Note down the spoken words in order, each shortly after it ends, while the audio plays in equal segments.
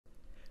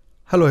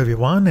Hello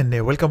everyone, and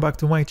welcome back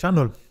to my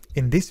channel.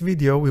 In this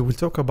video we will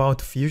talk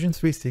about Fusion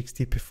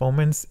 360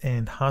 performance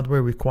and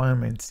hardware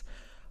requirements.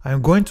 I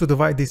am going to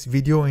divide this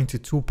video into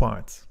two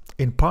parts.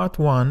 In part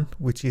 1,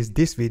 which is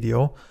this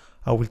video,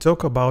 I will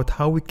talk about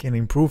how we can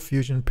improve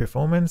Fusion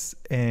performance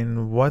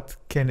and what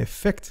can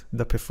affect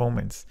the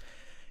performance.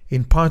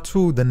 In part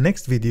 2, the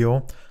next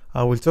video,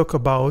 I will talk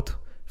about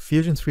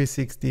Fusion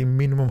 360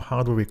 minimum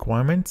hardware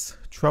requirements,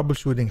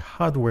 troubleshooting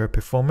hardware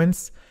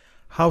performance,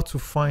 how to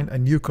find a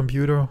new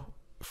computer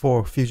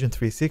for Fusion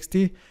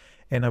 360,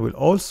 and I will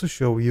also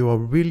show you a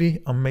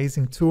really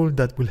amazing tool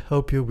that will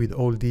help you with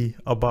all the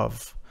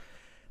above.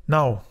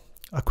 Now,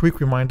 a quick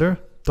reminder,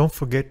 don't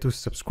forget to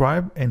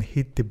subscribe and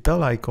hit the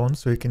bell icon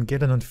so you can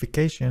get a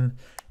notification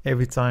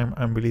every time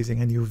I'm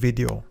releasing a new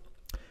video.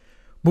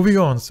 Moving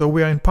on, so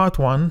we are in part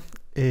 1,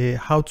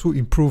 how to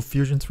improve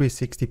Fusion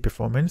 360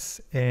 performance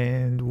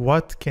and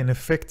what can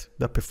affect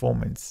the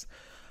performance.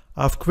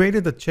 I've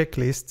created a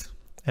checklist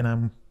and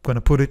I'm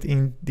gonna put it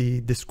in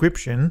the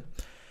description,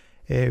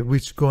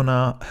 which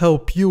gonna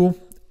help you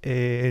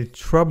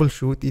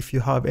troubleshoot if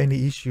you have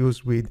any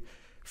issues with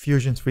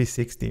Fusion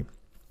 360.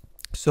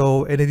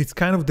 So, and it's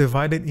kind of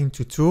divided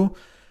into two.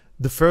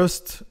 The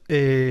first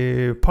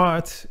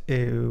part,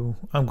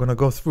 I'm gonna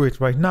go through it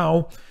right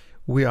now.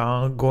 We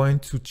are going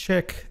to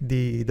check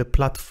the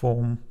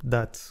platform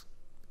that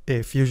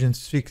Fusion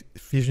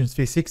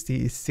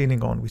 360 is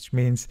sitting on, which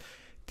means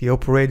the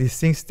operating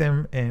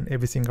system and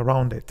everything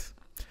around it.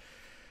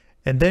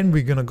 And then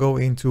we're gonna go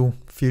into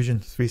Fusion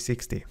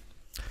 360.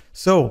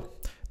 So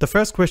the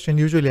first question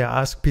usually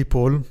I ask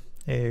people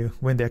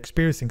when they're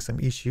experiencing some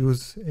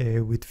issues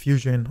with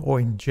Fusion or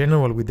in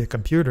general with the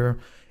computer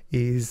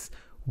is,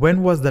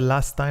 when was the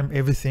last time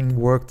everything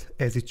worked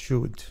as it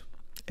should?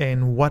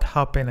 And what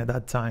happened at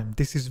that time?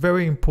 This is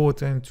very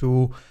important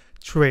to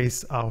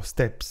trace our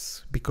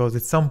steps, because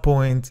at some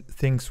point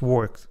things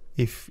worked.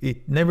 If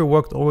it never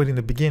worked already in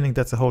the beginning,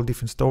 that's a whole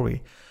different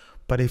story.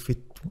 But if it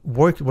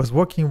was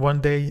working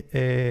one day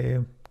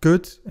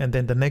good, and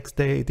then the next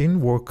day it didn't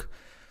work,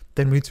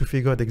 then we need to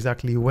figure out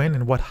exactly when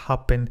and what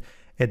happened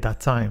at that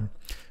time.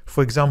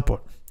 For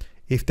example,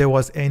 if there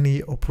was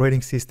any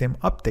operating system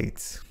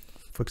updates.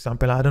 For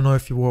example, I don't know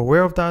if you were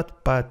aware of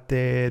that, but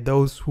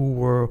those who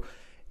were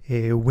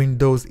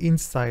Windows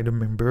Insider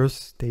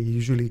members, they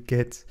usually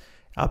get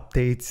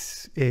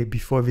updates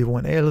before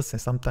everyone else,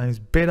 and sometimes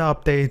beta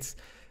updates.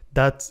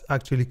 That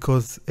actually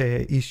caused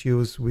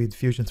issues with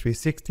Fusion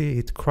 360.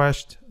 It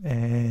crashed,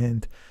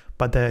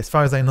 but as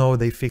far as I know,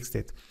 they fixed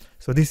it.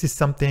 So this is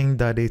something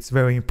that it's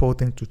very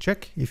important to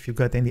check if you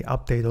got any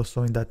update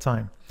also in that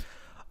time.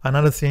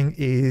 Another thing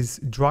is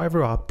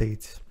driver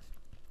updates.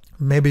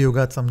 Maybe you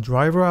got some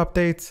driver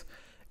updates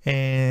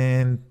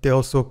and they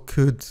also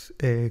could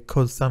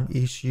cause some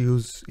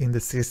issues in the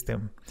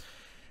system.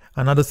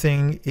 Another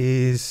thing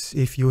is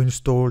if you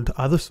installed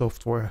other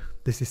software.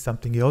 This is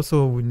something you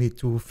also will need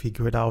to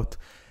figure it out.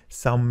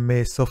 Some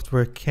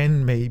software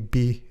can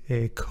maybe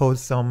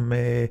cause some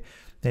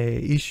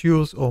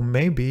issues, or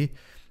maybe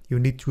you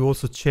need to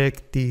also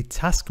check the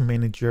task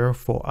manager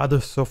for other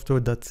software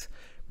that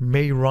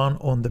may run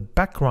on the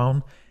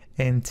background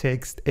and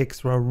takes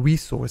extra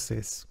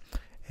resources.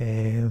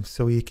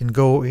 So you can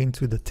go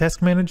into the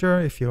task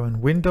manager if you're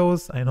on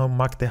Windows. I know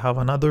Mac, they have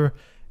another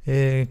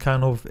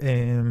kind of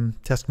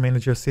task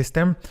manager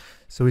system.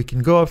 So we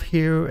can go up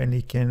here and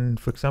you can,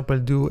 for example,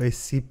 do a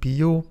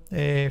CPU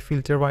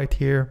filter right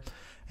here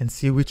and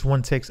see which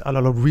one takes a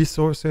lot of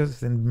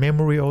resources and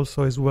memory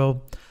also as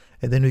well.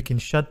 And then we can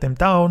shut them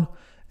down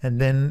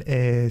and then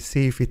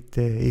see if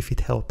it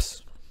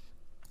helps.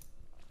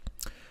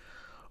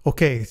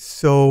 Okay,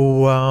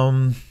 so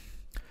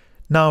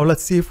now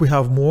let's see if we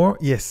have more.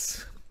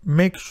 Yes,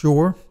 make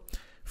sure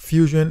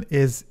Fusion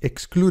is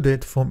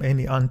excluded from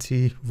any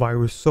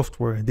antivirus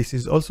software. This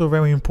is also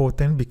very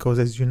important because,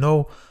 as you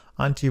know,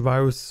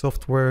 antivirus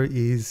software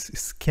is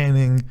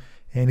scanning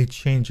any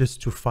changes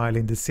to file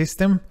in the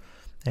system.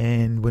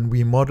 And when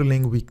we're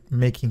modeling, we're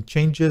making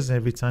changes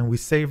every time we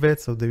save it.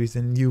 So there is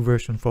a new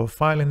version for a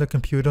file in the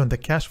computer, in the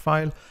cache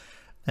file.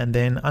 And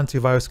then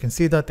antivirus can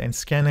see that and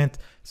scan it.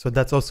 So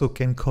that also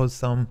can cause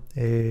some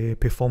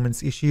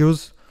performance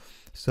issues.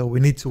 So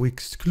we need to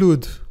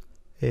exclude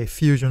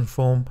Fusion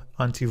from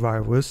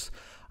antivirus.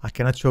 I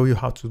cannot show you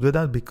how to do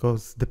that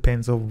because it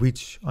depends on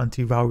which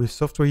antivirus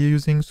software you're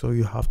using, so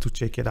you have to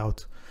check it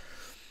out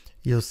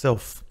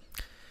yourself.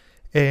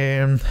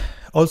 And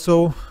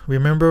also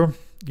remember,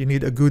 you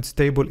need a good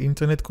stable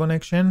internet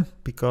connection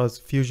because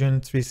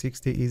Fusion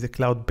 360 is a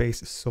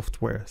cloud-based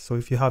software. So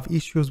if you have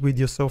issues with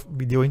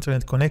your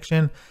internet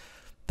connection,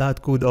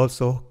 that could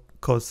also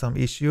cause some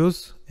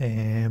issues.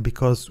 And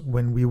because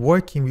when we're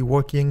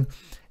working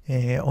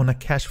on a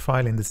cache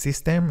file in the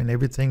system, and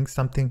everything,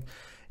 something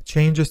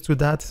changes to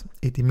that,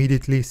 it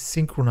immediately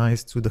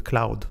synchronizes to the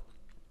cloud.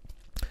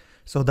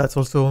 So that's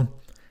also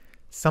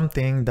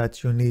something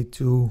that you need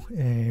to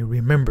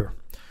remember.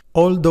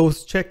 All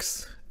those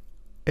checks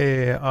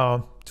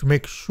are to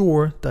make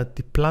sure that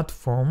the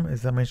platform,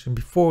 as I mentioned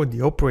before,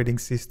 the operating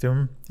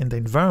system and the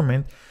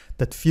environment,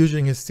 that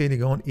Fusion is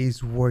sitting on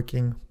is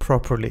working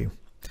properly.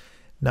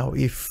 Now,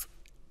 if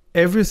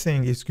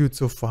everything is good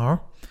so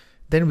far,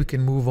 then we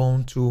can move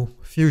on to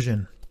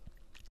Fusion.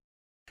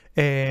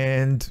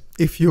 And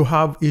if you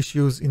have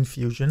issues in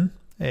Fusion,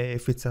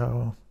 if it's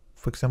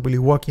for example,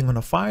 you're working on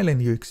a file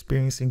and you're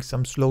experiencing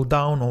some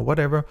slowdown or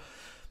whatever,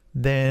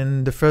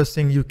 then the first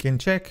thing you can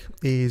check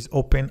is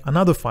open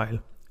another file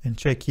and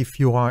check if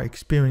you are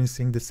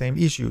experiencing the same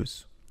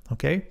issues.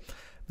 Okay,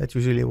 that's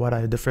usually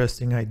the first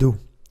thing I do.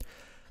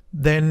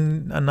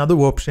 Then another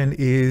option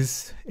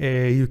is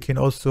you can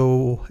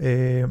also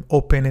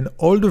open an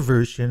older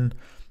version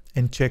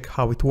and check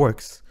how it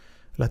works.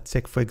 Let's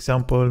take, for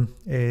example,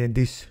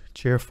 this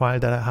chair file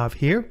that I have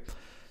here.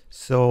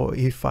 So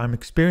if I'm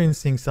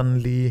experiencing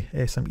suddenly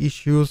some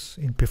issues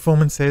in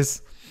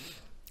performances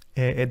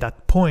at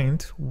that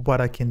point,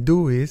 what I can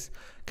do is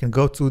can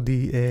go to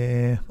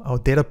the our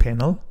data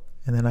panel,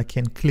 and then I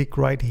can click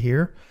right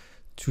here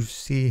to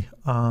see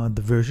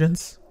the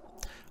versions.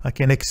 I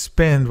can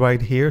expand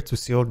right here to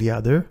see all the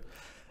other.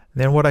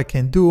 Then what I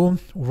can do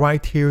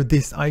right here,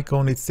 this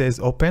icon, it says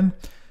open.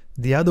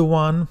 The other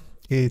one,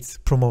 it's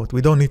promote.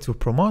 We don't need to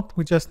promote,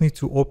 we just need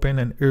to open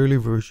an early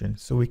version.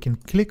 So we can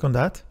click on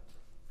that,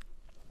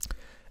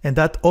 and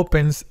that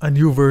opens a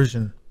new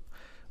version,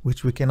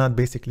 which we cannot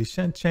basically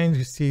change.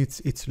 You see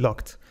it's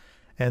locked.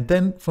 And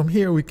then from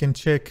here we can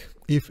check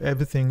if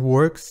everything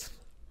works,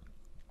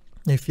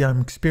 if I'm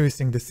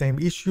experiencing the same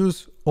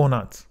issues or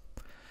not.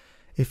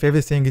 If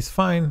everything is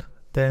fine,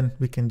 then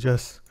we can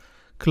just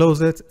close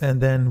it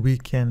and then we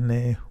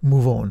can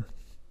move on.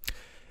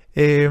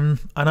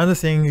 Another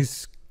thing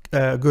is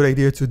a good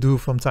idea to do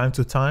from time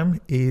to time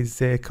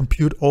is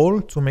compute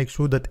all, to make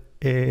sure that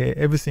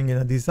everything in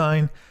a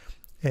design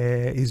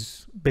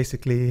is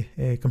basically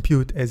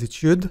compute as it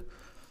should.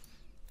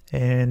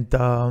 And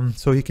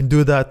so you can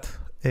do that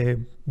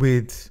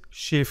with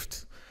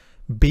Shift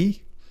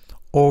B,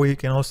 or you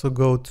can also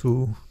go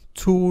to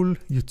Tool,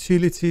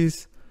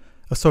 Utilities,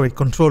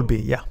 Control B,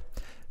 yeah,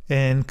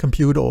 and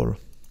compute all.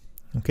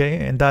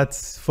 Okay, and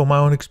that's, for my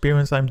own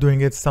experience, I'm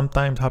doing it.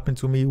 Sometimes happen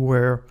to me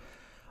where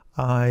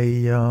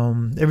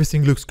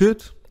everything looks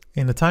good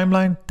in the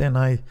timeline, then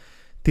I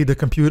did the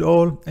compute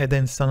all, and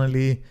then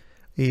suddenly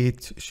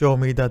it showed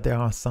me that there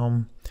are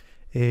some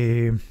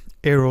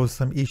errors,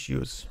 some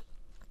issues.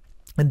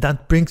 And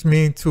that brings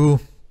me to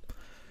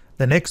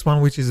the next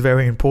one, which is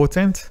very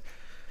important.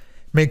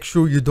 Make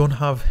sure you don't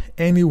have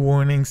any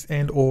warnings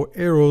and or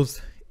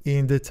errors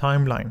in the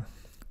timeline.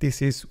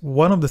 This is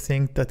one of the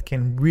things that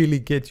can really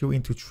get you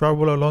into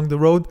trouble along the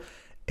road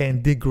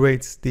and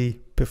degrades the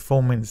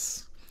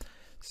performance.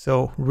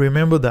 So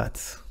remember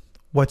that.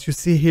 What you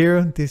see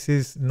here, this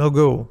is no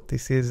go.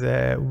 This is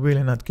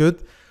really not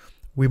good.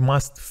 We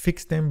must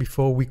fix them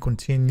before we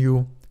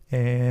continue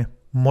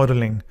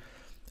modeling.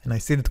 And I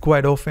see it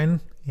quite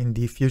often in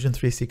the Fusion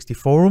 360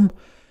 forum,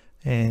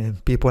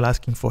 and people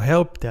asking for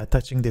help. They are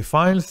touching their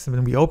files, and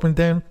when we open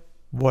them,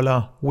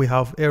 voila, we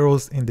have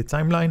errors in the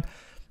timeline.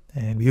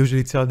 And we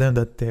usually tell them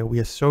that we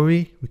are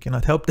sorry, we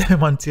cannot help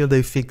them until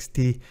they fix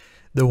the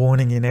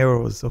warning in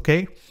errors.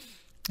 Okay,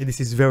 and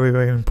this is very,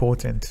 very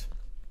important.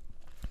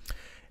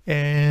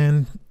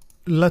 And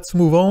let's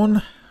move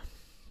on.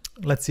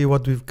 Let's see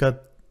what we've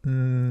got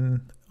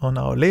on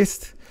our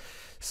list.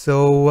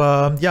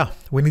 So yeah,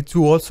 we need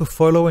to also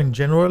follow in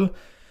general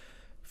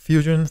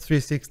Fusion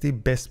 360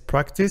 best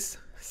practice,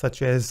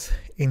 such as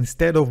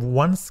instead of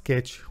one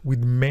sketch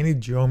with many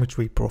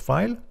geometry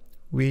profile,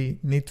 we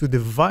need to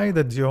divide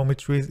the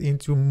geometries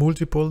into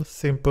multiple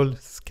simple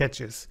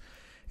sketches.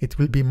 It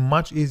will be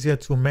much easier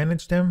to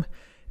manage them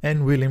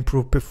and will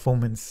improve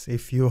performance.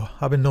 If you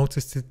haven't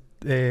noticed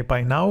it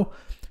by now,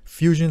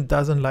 Fusion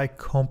doesn't like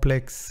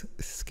complex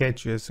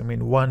sketches. I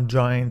mean, one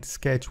giant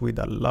sketch with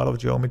a lot of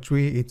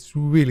geometry, it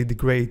really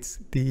degrades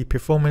the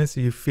performance.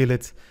 You feel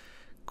it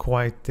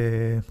quite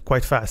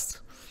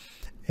fast.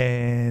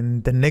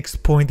 And the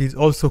next point is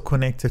also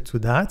connected to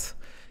that,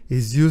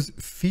 is use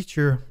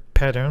feature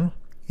pattern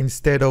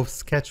instead of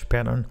sketch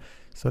pattern.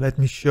 So let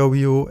me show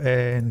you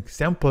an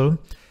example.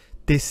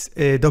 This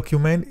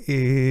document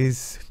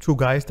is two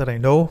guys that I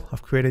know.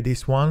 I've created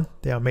this one.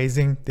 They're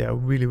amazing. They are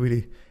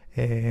really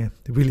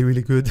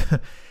good.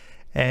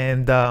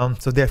 And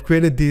so they have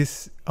created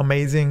this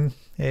amazing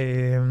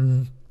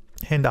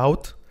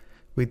handout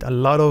with a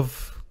lot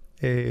of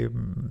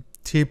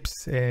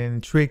tips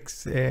and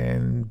tricks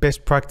and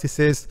best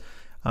practices.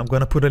 I'm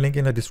gonna put a link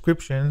in the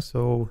description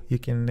so you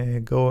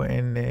can go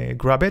and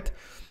grab it.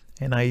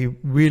 And I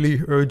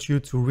really urge you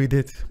to read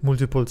it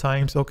multiple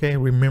times. Okay,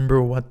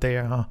 remember what they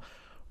are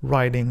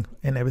writing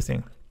and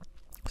everything.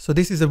 So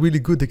this is a really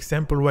good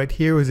example right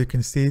here. As you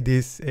can see,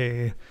 this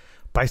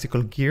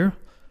bicycle gear.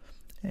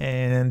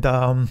 And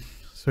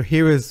so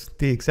here is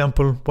the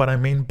example, what I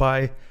mean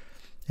by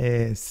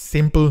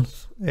simplify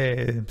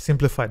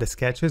the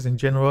sketches in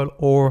general,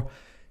 or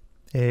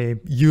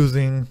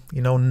using,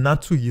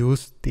 not to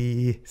use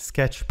the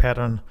sketch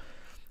pattern.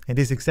 In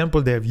this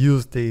example, they have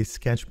used the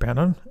sketch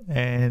pattern,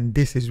 and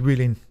this is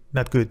really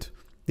not good.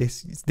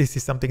 This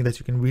is something that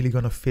you can really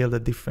gonna feel the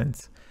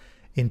difference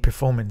in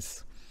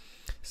performance.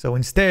 So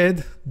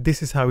instead,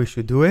 this is how we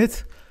should do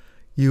it.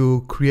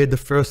 You create the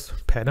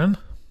first pattern,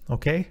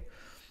 okay?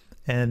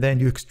 And then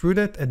you extrude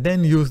it and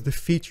then use the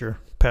feature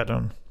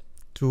pattern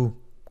to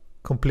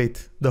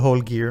complete the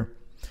whole gear.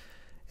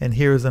 And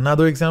here's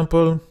another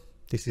example.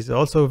 This is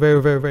also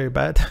very, very, very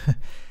bad.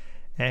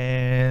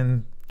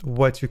 And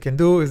what you can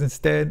do is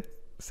instead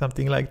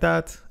something like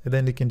that, and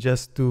then you can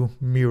just do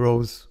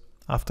mirrors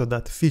after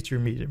that, feature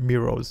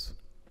mirrors.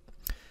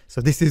 So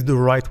this is the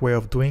right way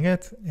of doing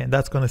it, and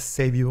that's going to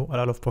save you a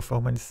lot of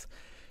performance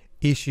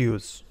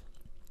issues.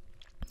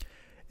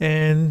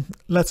 And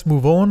let's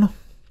move on.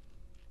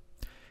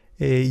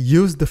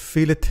 Use the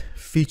fillet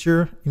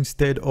feature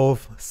instead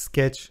of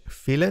sketch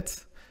fillet.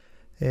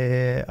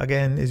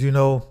 Again, as you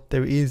know,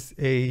 there is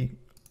a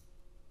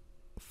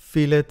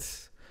fillet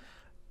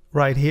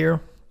right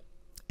here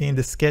in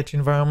the sketch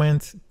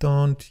environment.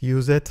 Don't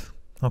use it,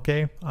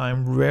 okay?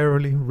 I'm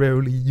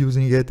rarely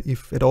using it,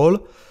 if at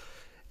all.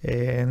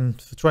 And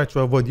try to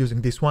avoid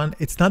using this one.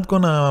 It's not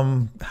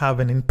gonna have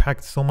an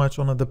impact so much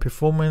on the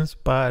performance,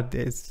 but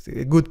it's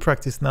a good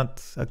practice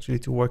not actually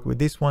to work with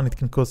this one. It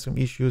can cause some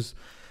issues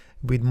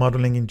with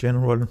modeling in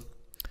general.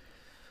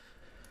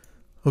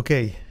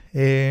 Okay,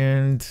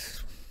 and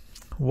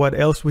what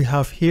else we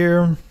have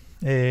here?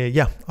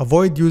 Yeah,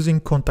 avoid using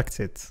contact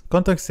sets.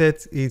 Contact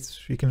sets is,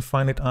 you can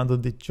find it under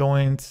the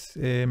joints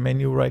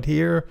menu right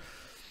here.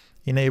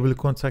 Enable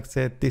contact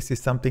set. This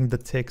is something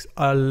that takes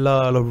a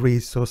lot of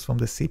resource from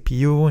the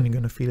CPU and you're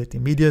going to feel it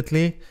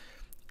immediately.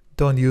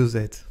 Don't use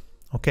it,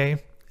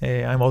 okay?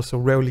 I'm also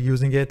rarely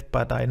using it,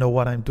 but I know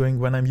what I'm doing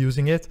when I'm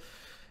using it.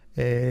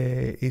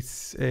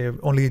 It's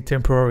only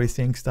temporary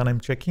things that I'm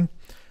checking,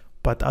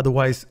 but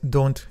otherwise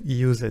don't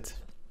use it.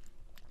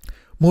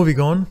 Moving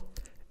on,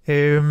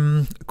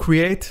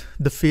 create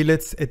the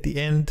fillets at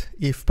the end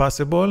if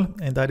possible,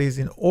 and that is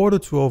in order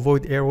to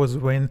avoid errors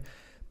when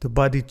the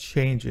body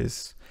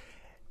changes.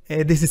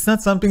 This is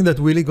not something that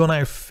really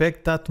gonna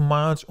affect that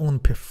much on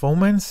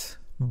performance,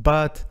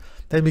 but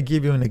let me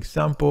give you an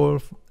example.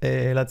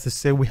 Let's just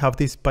say we have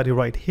this body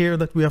right here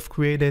that we have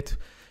created,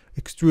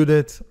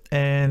 extruded,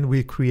 and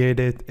we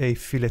created a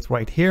fillet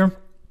right here.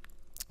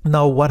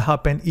 Now what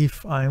happened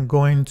if I'm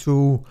going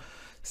to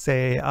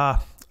say,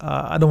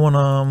 I don't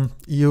wanna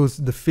use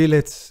the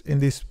fillets in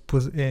this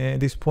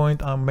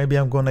point. Maybe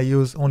I'm gonna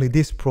use only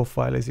this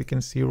profile, as you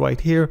can see right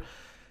here,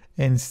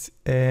 and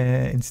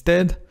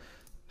instead.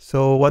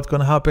 So what's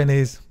going to happen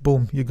is,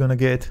 boom, you're going to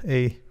get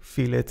a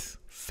fillet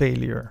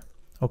failure,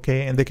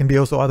 okay? And there can be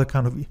also other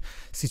kind of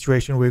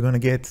situation where you're going to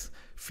get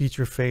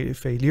feature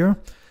failure.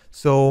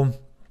 So,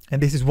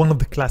 and this is one of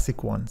the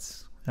classic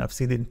ones. I've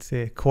seen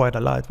it quite a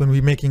lot when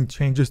we're making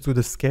changes to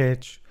the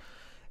sketch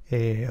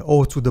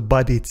or to the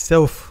body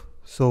itself.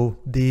 So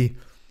the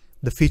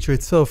feature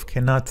itself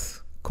cannot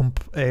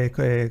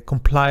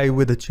comply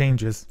with the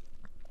changes.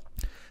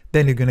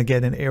 Then you're going to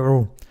get an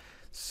error.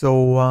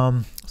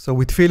 So so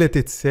with fillet,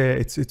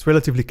 it's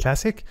relatively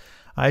classic.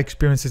 I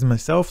experience it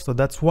myself, so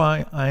that's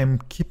why I'm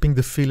keeping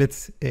the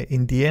fillets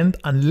in the end,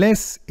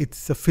 unless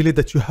it's a fillet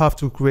that you have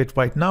to create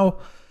right now.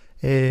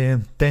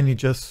 Then you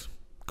just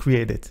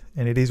create it,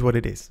 and it is what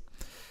it is.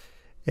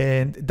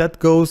 And that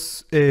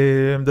goes,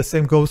 the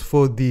same goes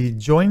for the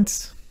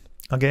joints.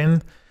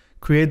 Again,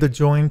 create the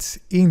joints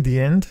in the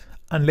end,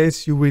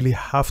 unless you really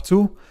have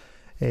to.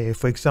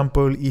 For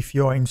example, if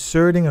you're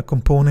inserting a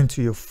component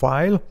to your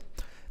file,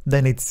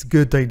 then it's a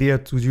good idea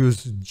to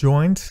use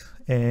joint,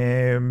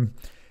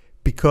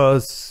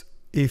 because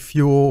if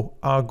you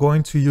are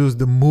going to use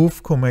the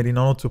move command in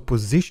order to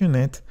position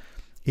it,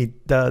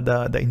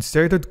 the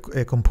inserted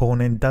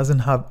component doesn't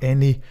have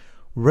any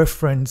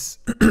reference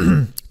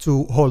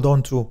to hold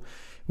on to,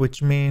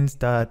 which means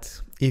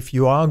that if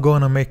you are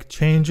going to make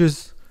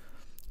changes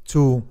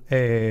to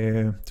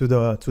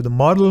the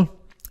model,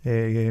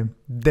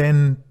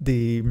 then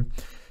the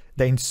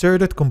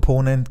inserted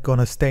component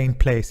gonna stay in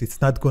place. It's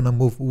not gonna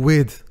move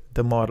with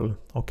the model,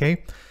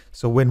 okay?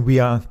 So when we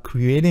are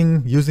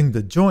using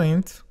the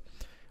joint,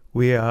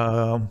 we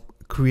are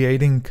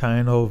creating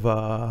kind of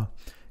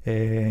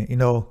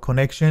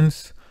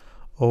connections,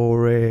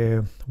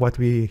 or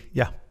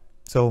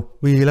so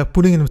we are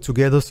putting them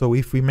together, so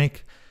if we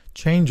make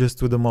changes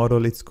to the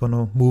model, it's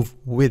gonna move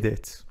with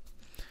it.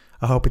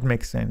 I hope it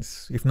makes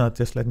sense. If not,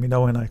 just let me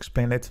know and I'll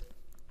explain it.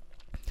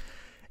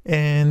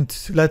 And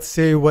let's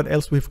say what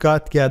else we've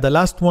got. Yeah, the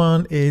last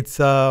one, it's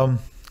not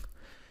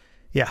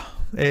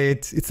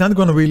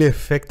going to really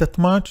affect that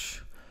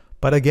much,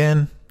 but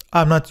again,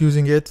 I'm not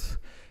using it.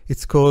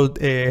 It's called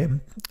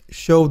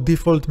show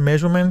default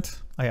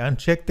measurement. I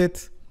unchecked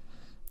it.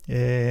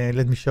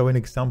 Let me show an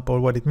example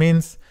what it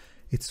means.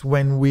 It's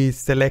when we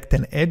select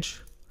an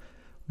edge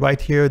right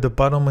here at the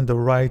bottom and the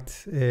right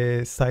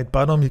side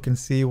bottom, you can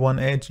see one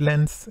edge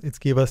length. It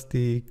gives us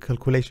the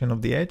calculation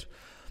of the edge.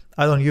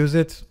 I don't use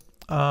it.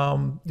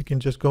 You can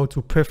just go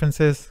to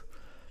preferences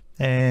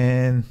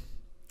and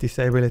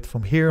disable it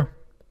from here,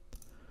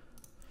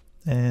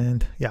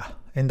 and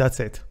that's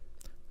it.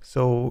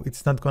 So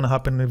it's not going to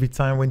happen every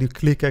time when you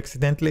click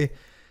accidentally.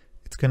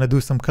 It's gonna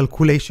do some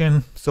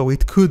calculation, so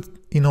it could,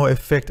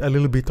 affect a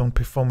little bit on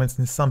performance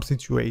in some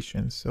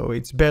situations. So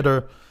it's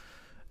better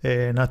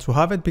not to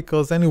have it,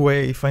 because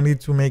anyway, if I need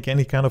to make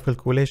any kind of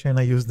calculation,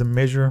 I use the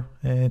measure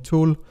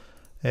tool.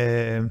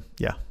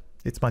 Yeah,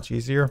 it's much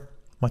easier,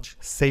 much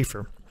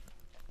safer.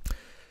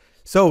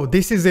 So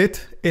this is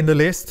it in the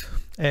list.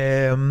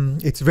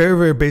 It's very,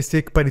 very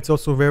basic, but it's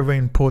also very, very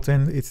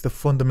important. It's the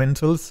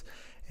fundamentals.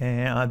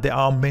 There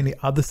are many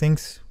other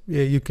things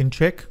you can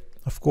check,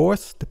 of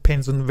course,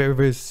 depends on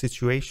various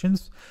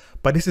situations,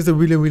 but this is a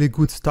really, really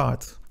good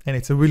start. And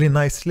it's a really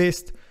nice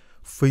list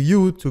for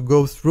you to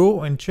go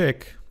through and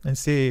check and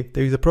see if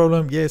there is a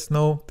problem, yes,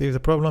 no, there is a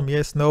problem,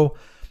 yes, no.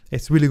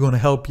 It's really going to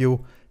help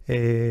you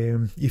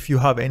if you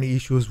have any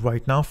issues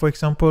right now, for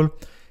example.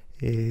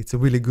 It's a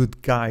really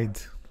good guide.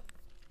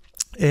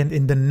 And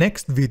in the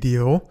next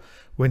video,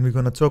 when we're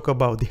going to talk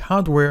about the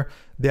hardware,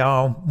 there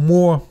are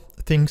more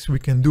things we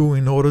can do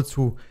in order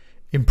to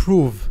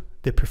improve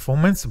the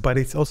performance, but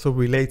it also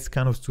relates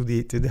kind of to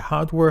the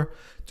hardware,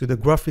 to the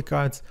graphic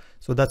cards.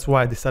 So that's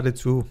why I decided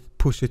to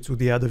push it to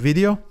the other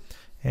video.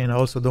 And I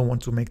also don't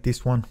want to make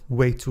this one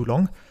way too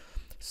long.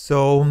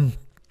 So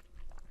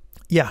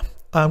yeah,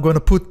 I'm going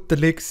to put the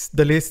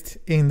list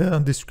in the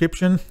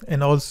description,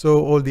 and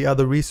also all the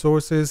other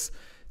resources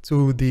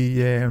to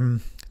the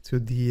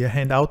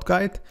handout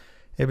guide.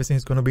 Everything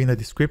is going to be in the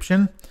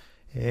description.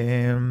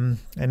 And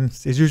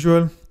as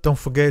usual, don't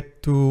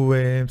forget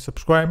to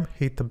subscribe,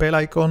 hit the bell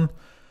icon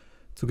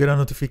to get our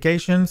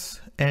notifications.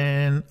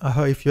 And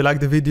if you like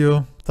the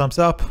video, thumbs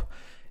up,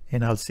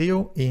 and I'll see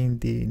you in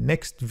the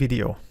next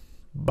video.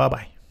 Bye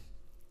bye.